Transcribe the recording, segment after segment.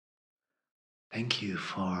Thank you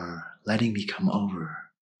for letting me come over.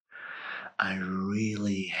 I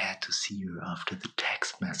really had to see you after the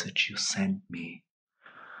text message you sent me.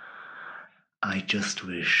 I just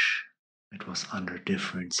wish it was under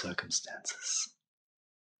different circumstances.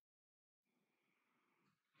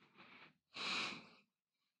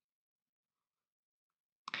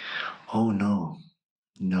 Oh no,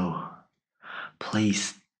 no.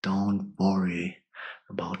 Please don't worry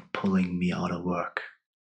about pulling me out of work.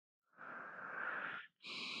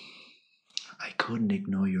 I couldn't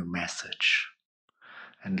ignore your message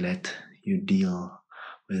and let you deal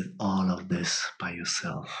with all of this by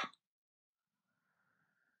yourself.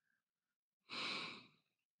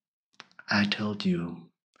 I told you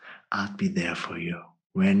I'd be there for you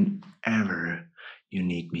whenever you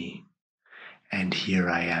need me, and here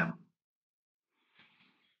I am.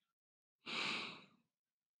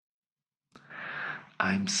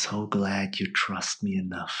 I'm so glad you trust me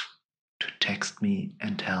enough to text me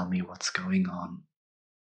and tell me what's going on.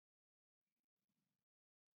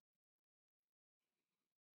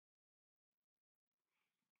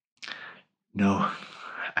 No,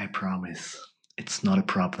 I promise, it's not a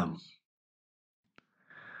problem.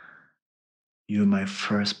 You're my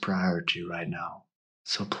first priority right now,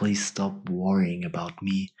 so please stop worrying about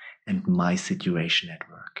me and my situation at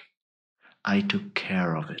work. I took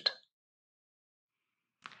care of it.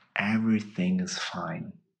 Everything is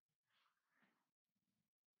fine.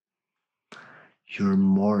 You're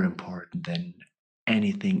more important than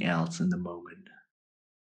anything else in the moment.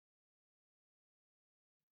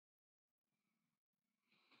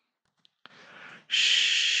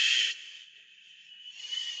 Shh.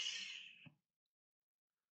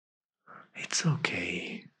 It's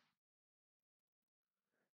okay.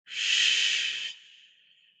 Shh.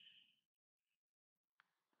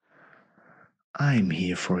 I'm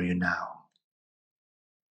here for you now.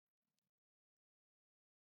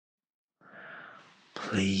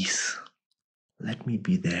 Please, let me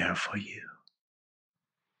be there for you.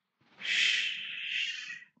 Shh.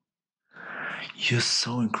 You're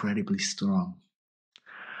so incredibly strong,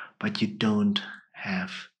 but you don't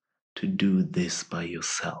have to do this by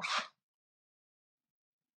yourself.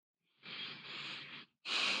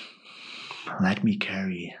 Let me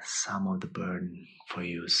carry some of the burden for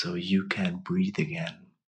you so you can breathe again.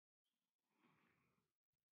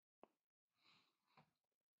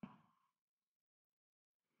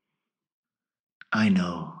 I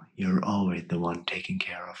know you're always the one taking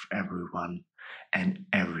care of everyone and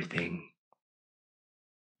everything.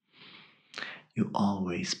 You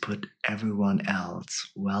always put everyone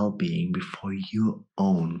else's well-being before your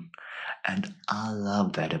own, and I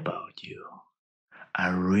love that about you. I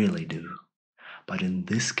really do. But in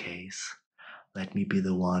this case, let me be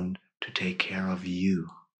the one to take care of you.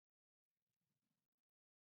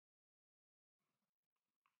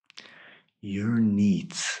 Your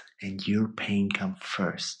needs and your pain come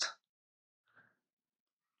first.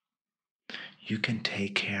 You can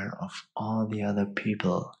take care of all the other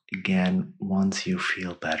people again once you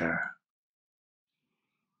feel better.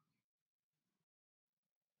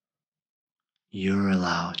 You're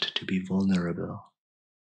allowed to be vulnerable.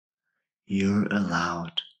 You're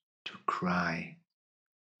allowed to cry.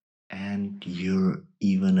 And you're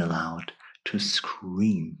even allowed to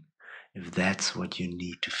scream if that's what you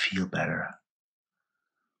need to feel better.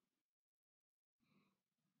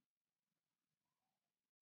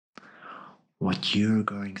 What you're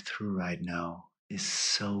going through right now is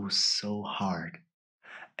so hard,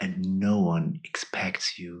 and no one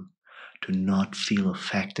expects you to not feel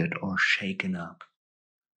affected or shaken up.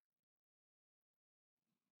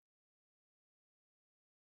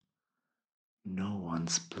 No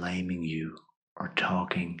one's blaming you or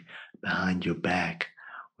talking behind your back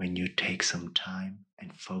when you take some time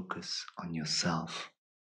and focus on yourself.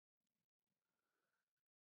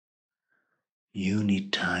 You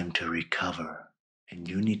need time to recover, and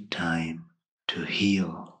you need time to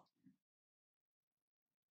heal.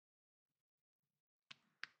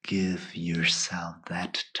 Give yourself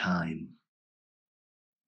that time.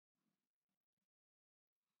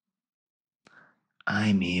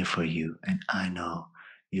 I'm here for you, and I know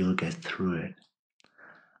you'll get through it.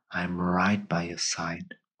 I'm right by your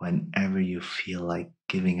side whenever you feel like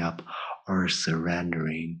giving up or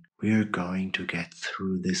surrendering. We're going to get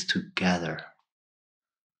through this together.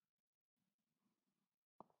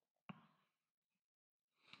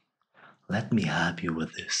 Let me help you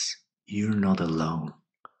with this. You're not alone.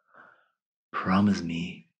 Promise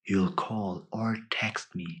me you'll call or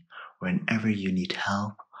text me whenever you need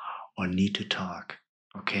help or need to talk,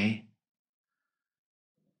 okay?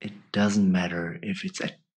 It doesn't matter if it's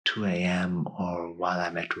at 2 a.m. or while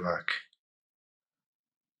I'm at work.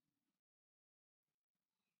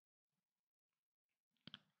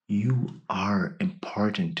 You are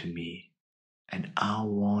important to me, and I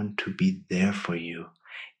want to be there for you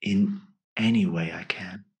in any way I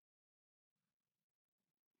can.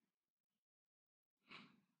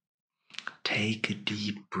 Take a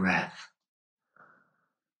deep breath.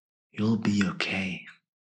 You'll be okay.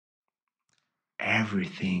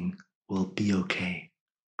 Everything will be okay.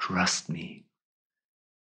 Trust me.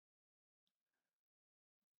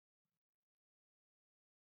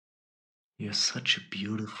 You're such a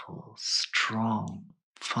beautiful, strong,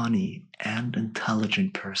 funny, and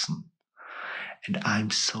intelligent person. And I'm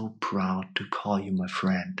so proud to call you my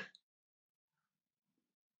friend.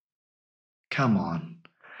 Come on.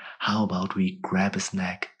 How about we grab a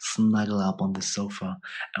snack, snuggle up on the sofa,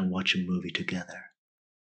 and watch a movie together?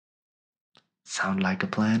 Sound like a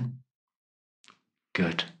plan?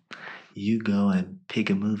 Good. You go and pick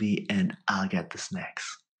a movie, and I'll get the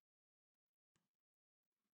snacks.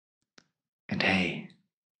 And hey,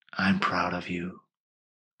 I'm proud of you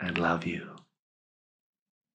and love you.